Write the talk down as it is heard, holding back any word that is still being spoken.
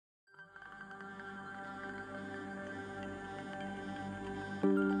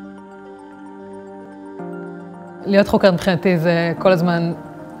להיות חוקר מבחינתי זה כל הזמן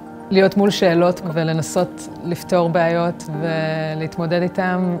להיות מול שאלות ולנסות לפתור בעיות ולהתמודד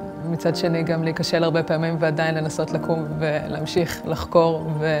איתם. מצד שני גם להיכשל הרבה פעמים ועדיין לנסות לקום ולהמשיך לחקור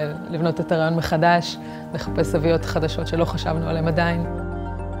ולבנות את הרעיון מחדש, לחפש זוויות חדשות שלא חשבנו עליהם עדיין.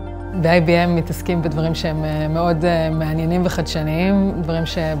 ב-IBM מתעסקים בדברים שהם מאוד מעניינים וחדשניים, דברים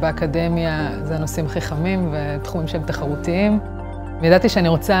שבאקדמיה זה הנושאים הכי חמים ותחומים שהם תחרותיים. וידעתי שאני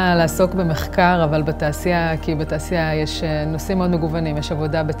רוצה לעסוק במחקר, אבל בתעשייה, כי בתעשייה יש נושאים מאוד מגוונים, יש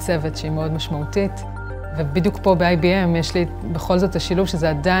עבודה בצוות שהיא מאוד משמעותית. ובדיוק פה ב-IBM יש לי בכל זאת השילוב שזה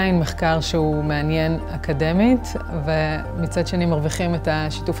עדיין מחקר שהוא מעניין אקדמית, ומצד שני מרוויחים את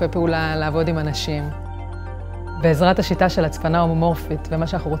השיתופי פעולה לעבוד עם אנשים. בעזרת השיטה של הצפנה הומומורפית ומה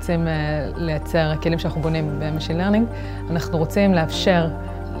שאנחנו רוצים לייצר, הכלים שאנחנו בונים ב-Machine Learning, אנחנו רוצים לאפשר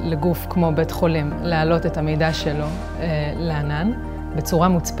לגוף כמו בית חולים להעלות את המידע שלו לענן בצורה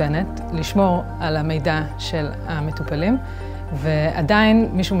מוצפנת, לשמור על המידע של המטופלים, ועדיין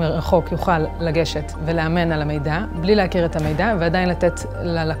מישהו מרחוק יוכל לגשת ולאמן על המידע, בלי להכיר את המידע, ועדיין לתת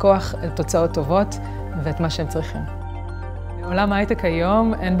ללקוח תוצאות טובות ואת מה שהם צריכים. עולם ההייטק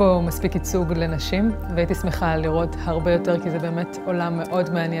היום אין בו מספיק ייצוג לנשים, והייתי שמחה לראות הרבה יותר, כי זה באמת עולם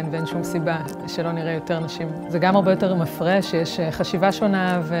מאוד מעניין ואין שום סיבה שלא נראה יותר נשים. זה גם הרבה יותר מפרש, שיש חשיבה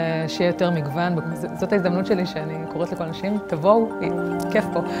שונה ושיהיה יותר מגוון. זאת ההזדמנות שלי שאני קוראת לכל אנשים, תבואו, כיף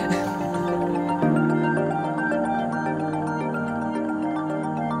פה.